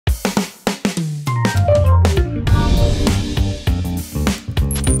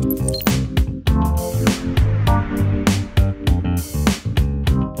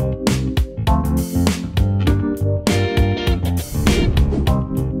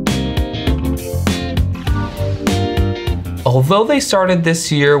Although they started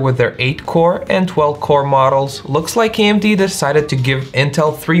this year with their 8-core and 12-core models, looks like AMD decided to give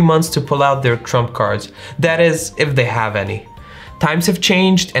Intel 3 months to pull out their trump cards. That is, if they have any. Times have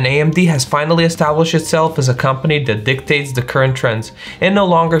changed and AMD has finally established itself as a company that dictates the current trends and no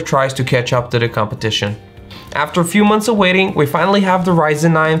longer tries to catch up to the competition. After a few months of waiting, we finally have the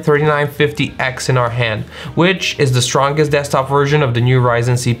Ryzen 9 3950X in our hand, which is the strongest desktop version of the new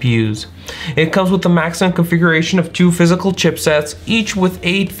Ryzen CPUs. It comes with a maximum configuration of 2 physical chipsets, each with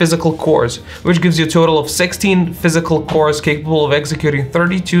 8 physical cores, which gives you a total of 16 physical cores capable of executing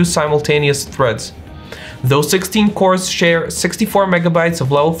 32 simultaneous threads. Those 16 cores share 64 megabytes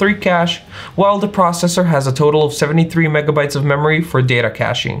of level 3 cache, while the processor has a total of 73 megabytes of memory for data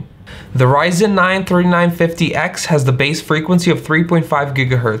caching. The Ryzen 9 3950X has the base frequency of 3.5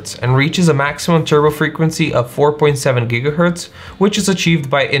 GHz and reaches a maximum turbo frequency of 4.7 GHz, which is achieved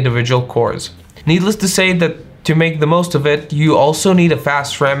by individual cores. Needless to say that to make the most of it, you also need a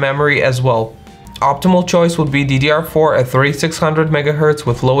fast RAM memory as well. Optimal choice would be DDR4 at 3600 MHz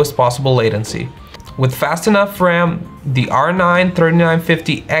with lowest possible latency. With fast enough RAM, the R9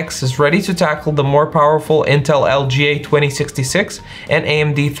 3950X is ready to tackle the more powerful Intel LGA 2066 and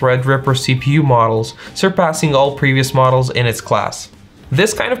AMD Threadripper CPU models, surpassing all previous models in its class.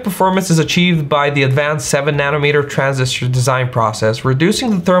 This kind of performance is achieved by the advanced 7nm transistor design process,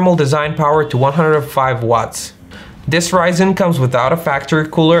 reducing the thermal design power to 105 watts. This Ryzen comes without a factory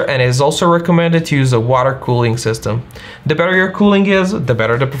cooler and is also recommended to use a water cooling system. The better your cooling is, the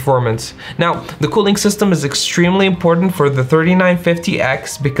better the performance. Now, the cooling system is extremely important for the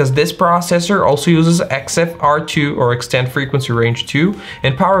 3950X because this processor also uses XFR2 or Extend Frequency Range 2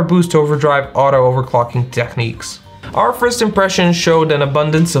 and Power Boost Overdrive auto overclocking techniques. Our first impressions showed an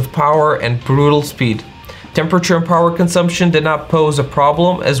abundance of power and brutal speed. Temperature and power consumption did not pose a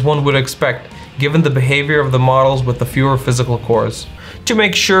problem as one would expect, given the behavior of the models with the fewer physical cores. To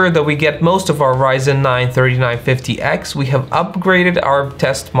make sure that we get most of our Ryzen 9 3950X, we have upgraded our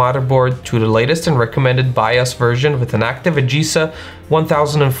test motherboard to the latest and recommended BIOS version with an active AGESA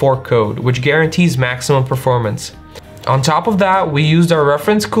 1004 code, which guarantees maximum performance. On top of that, we used our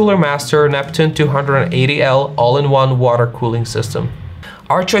reference Cooler Master Neptune 280L all-in-one water cooling system.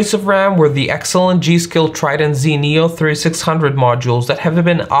 Our choice of RAM were the excellent G.Skill Trident Z Neo 3600 modules that have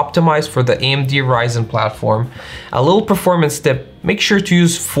been optimized for the AMD Ryzen platform. A little performance tip, make sure to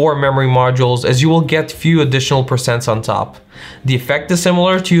use 4 memory modules as you will get few additional percents on top. The effect is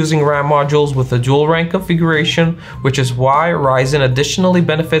similar to using RAM modules with a dual rank configuration, which is why Ryzen additionally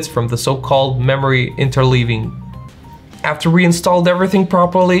benefits from the so-called memory interleaving. After we installed everything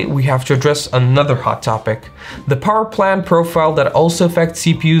properly, we have to address another hot topic: the power plan profile that also affects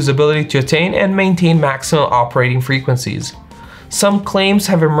CPU's ability to attain and maintain maximum operating frequencies. Some claims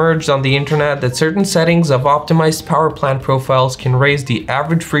have emerged on the internet that certain settings of optimized power plan profiles can raise the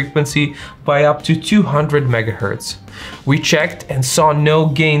average frequency by up to 200 MHz. We checked and saw no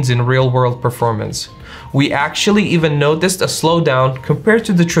gains in real-world performance. We actually even noticed a slowdown compared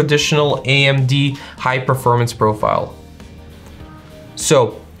to the traditional AMD high-performance profile.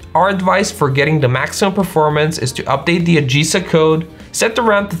 So, our advice for getting the maximum performance is to update the AGESA code, set the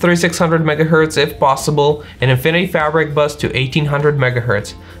RAM to 3600 MHz if possible, and Infinity Fabric Bus to 1800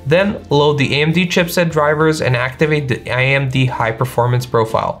 MHz. Then load the AMD chipset drivers and activate the AMD high performance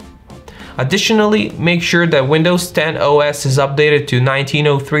profile. Additionally, make sure that Windows 10 OS is updated to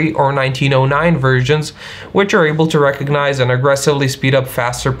 1903 or 1909 versions, which are able to recognize and aggressively speed up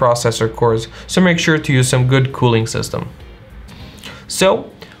faster processor cores, so make sure to use some good cooling system.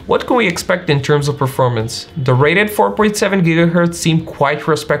 So, what can we expect in terms of performance? The rated 4.7 GHz seem quite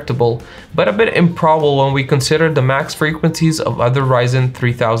respectable, but a bit improbable when we consider the max frequencies of other Ryzen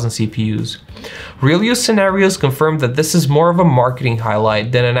 3000 CPUs. Real use scenarios confirm that this is more of a marketing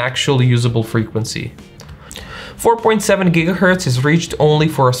highlight than an actual usable frequency. 4.7 GHz is reached only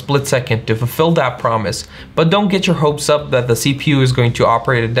for a split second to fulfill that promise, but don't get your hopes up that the CPU is going to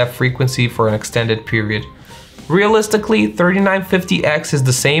operate at that frequency for an extended period. Realistically, 3950X is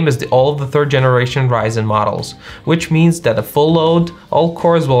the same as all of the 3rd generation Ryzen models, which means that at full load, all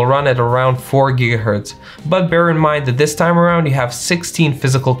cores will run at around 4 GHz. But bear in mind that this time around you have 16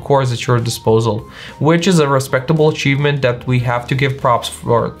 physical cores at your disposal, which is a respectable achievement that we have to give props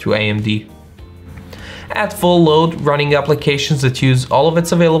for to AMD. At full load, running applications that use all of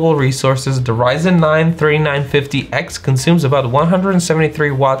its available resources, the Ryzen 9 3950X consumes about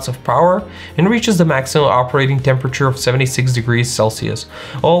 173 watts of power and reaches the maximum operating temperature of 76 degrees Celsius,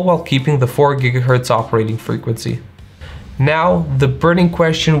 all while keeping the 4 GHz operating frequency. Now, the burning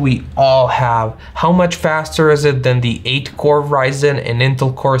question we all have: how much faster is it than the 8-core Ryzen and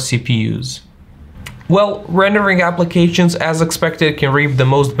Intel Core CPUs? Well, rendering applications as expected can reap the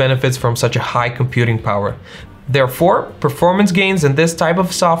most benefits from such a high computing power. Therefore, performance gains in this type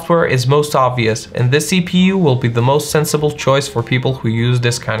of software is most obvious, and this CPU will be the most sensible choice for people who use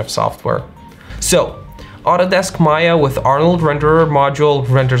this kind of software. So, Autodesk Maya with Arnold Renderer module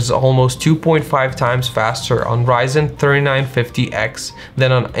renders almost 2.5 times faster on Ryzen 3950X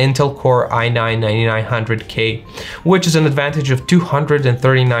than on Intel Core i9-9900K, which is an advantage of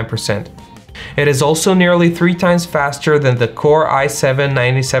 239%. It is also nearly 3 times faster than the Core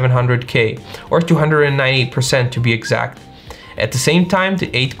i7-9700K, or 298% to be exact. At the same time, the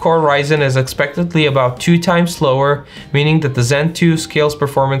 8-core Ryzen is expectedly about 2 times slower, meaning that the Zen 2 scales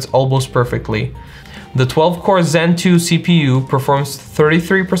performance almost perfectly. The 12-core Zen 2 CPU performs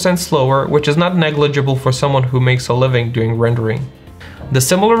 33% slower, which is not negligible for someone who makes a living doing rendering. The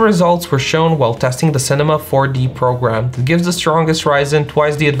similar results were shown while testing the Cinema 4D program that gives the strongest Ryzen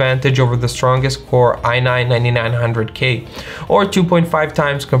twice the advantage over the strongest Core i9-9900K, or 2.5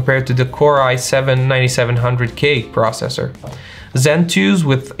 times compared to the Core i7-9700K processor. Zen 2's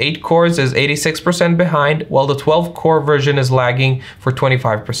with 8 cores is 86% behind, while the 12-core version is lagging for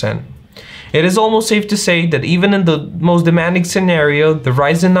 25%. It is almost safe to say that even in the most demanding scenario, the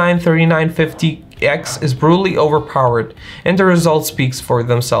Ryzen 9 3950X is brutally overpowered, and the result speaks for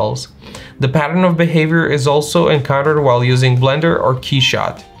themselves. The pattern of behavior is also encountered while using Blender or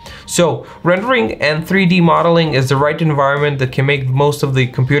KeyShot. So, rendering and 3D modeling is the right environment that can make most of the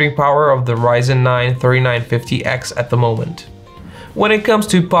computing power of the Ryzen 9 3950X at the moment. When it comes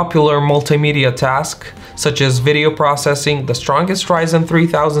to popular multimedia tasks, such as video processing, the strongest Ryzen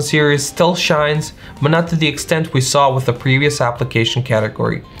 3000 series still shines, but not to the extent we saw with the previous application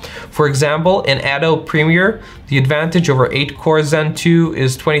category. For example, in Adobe Premiere, the advantage over 8-core Zen 2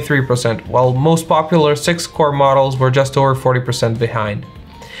 is 23%, while most popular 6-core models were just over 40% behind.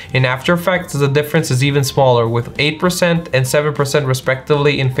 In After Effects, the difference is even smaller, with 8% and 7%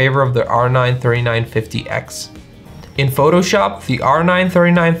 respectively in favor of the R9 3950X. In Photoshop, the R9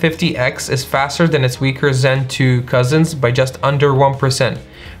 3950X is faster than its weaker Zen 2 cousins by just under 1%,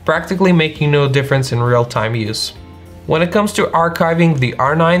 practically making no difference in real-time use. When it comes to archiving, the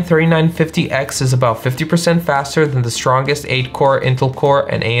R9 3950X is about 50% faster than the strongest 8-core Intel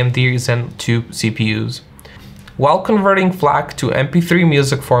Core and AMD Zen 2 CPUs. While converting FLAC to MP3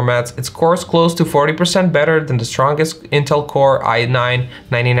 music formats, it scores close to 40% better than the strongest Intel Core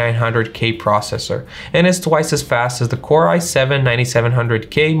i9-9900K processor, and is twice as fast as the Core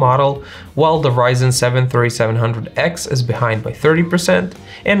i7-9700K model, while the Ryzen 7 3700X is behind by 30%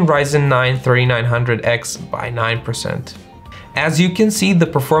 and Ryzen 9 3900X by 9%. As you can see, the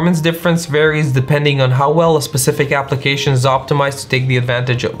performance difference varies depending on how well a specific application is optimized to take the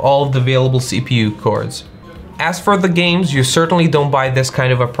advantage of all of the available CPU cores. As for the games, you certainly don't buy this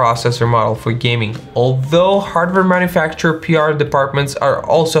kind of a processor model for gaming, although hardware manufacturer PR departments are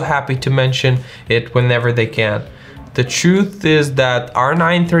also happy to mention it whenever they can. The truth is that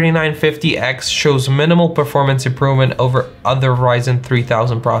R9 3950X shows minimal performance improvement over other Ryzen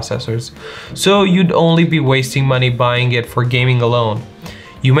 3000 processors, so you'd only be wasting money buying it for gaming alone.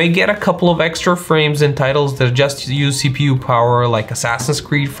 You may get a couple of extra frames in titles that just use CPU power, like Assassin's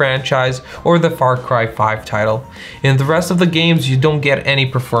Creed franchise or the Far Cry 5 title. In the rest of the games, you don't get any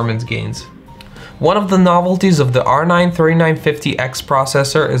performance gains. One of the novelties of the R9 3950X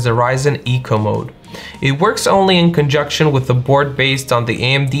processor is the Ryzen Eco mode. It works only in conjunction with the board based on the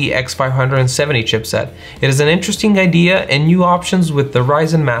AMD X570 chipset. It is an interesting idea and new options with the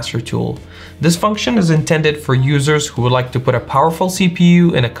Ryzen Master tool. This function is intended for users who would like to put a powerful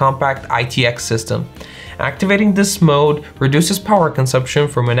CPU in a compact ITX system. Activating this mode reduces power consumption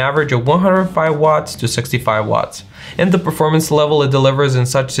from an average of 105 watts to 65 watts, and the performance level it delivers in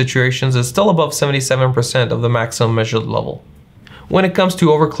such situations is still above 77% of the maximum measured level. When it comes to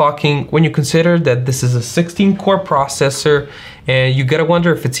overclocking, when you consider that this is a 16-core processor, you gotta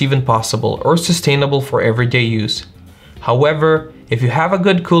wonder if it's even possible or sustainable for everyday use. However, if you have a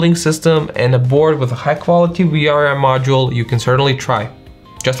good cooling system and a board with a high-quality VRM module, you can certainly try,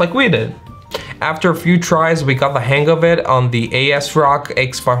 just like we did. After a few tries, we got the hang of it on the ASRock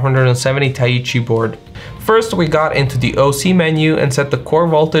X570 Taichi board. First, we got into the OC menu and set the core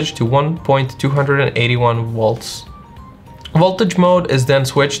voltage to 1.281 volts. Voltage mode is then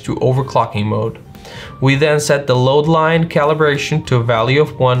switched to overclocking mode. We then set the load line calibration to a value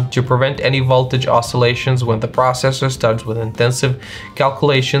of 1 to prevent any voltage oscillations when the processor starts with intensive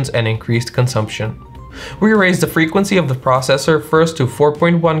calculations and increased consumption. We raised the frequency of the processor first to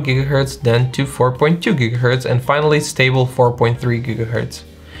 4.1 GHz, then to 4.2 GHz, and finally stable 4.3 GHz.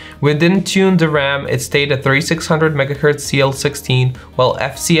 We didn't tune the RAM, it stayed at 3600 MHz CL16, while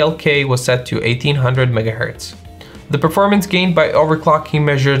FCLK was set to 1800 MHz. The performance gained by overclocking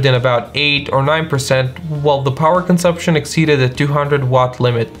measured in about 8 or 9%, while the power consumption exceeded the 200 watt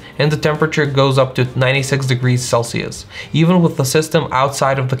limit and the temperature goes up to 96 degrees Celsius, even with the system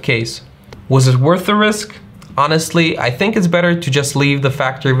outside of the case. Was it worth the risk? Honestly, I think it's better to just leave the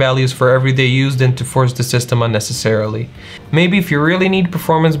factory values for everyday use than to force the system unnecessarily. Maybe if you really need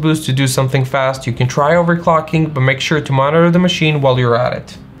performance boost to do something fast, you can try overclocking, but make sure to monitor the machine while you're at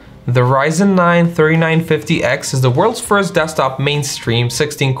it. The Ryzen 3950X is the world's first desktop mainstream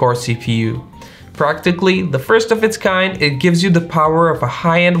 16-core CPU. Practically the first of its kind, it gives you the power of a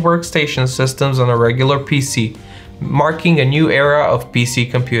high-end workstation systems on a regular PC, marking a new era of PC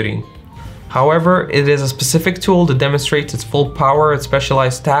computing. However, it is a specific tool that demonstrates its full power at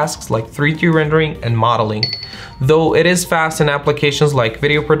specialized tasks like 3D rendering and modeling. Though it is fast in applications like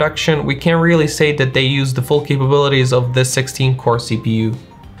video production, we can't really say that they use the full capabilities of this 16-core CPU.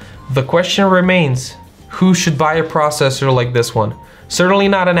 The question remains, who should buy a processor like this one? Certainly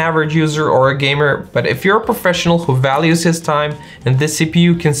not an average user or a gamer, but if you're a professional who values his time and this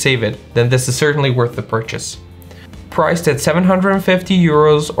CPU can save it, then this is certainly worth the purchase. Priced at 750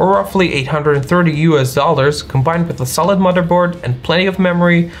 euros or roughly 830 US dollars, combined with a solid motherboard and plenty of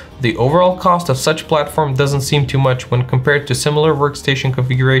memory, the overall cost of such platform doesn't seem too much when compared to similar workstation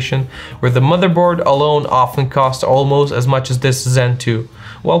configuration, where the motherboard alone often costs almost as much as this Zen 2.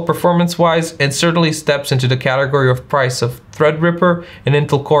 While performance-wise, it certainly steps into the category of price of Threadripper and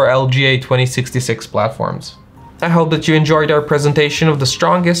Intel Core LGA 2066 platforms. I hope that you enjoyed our presentation of the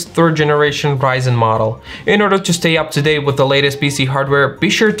strongest 3rd generation Ryzen model. In order to stay up to date with the latest PC hardware,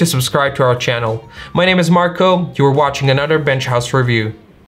 be sure to subscribe to our channel. My name is Marco, you are watching another Bench House review.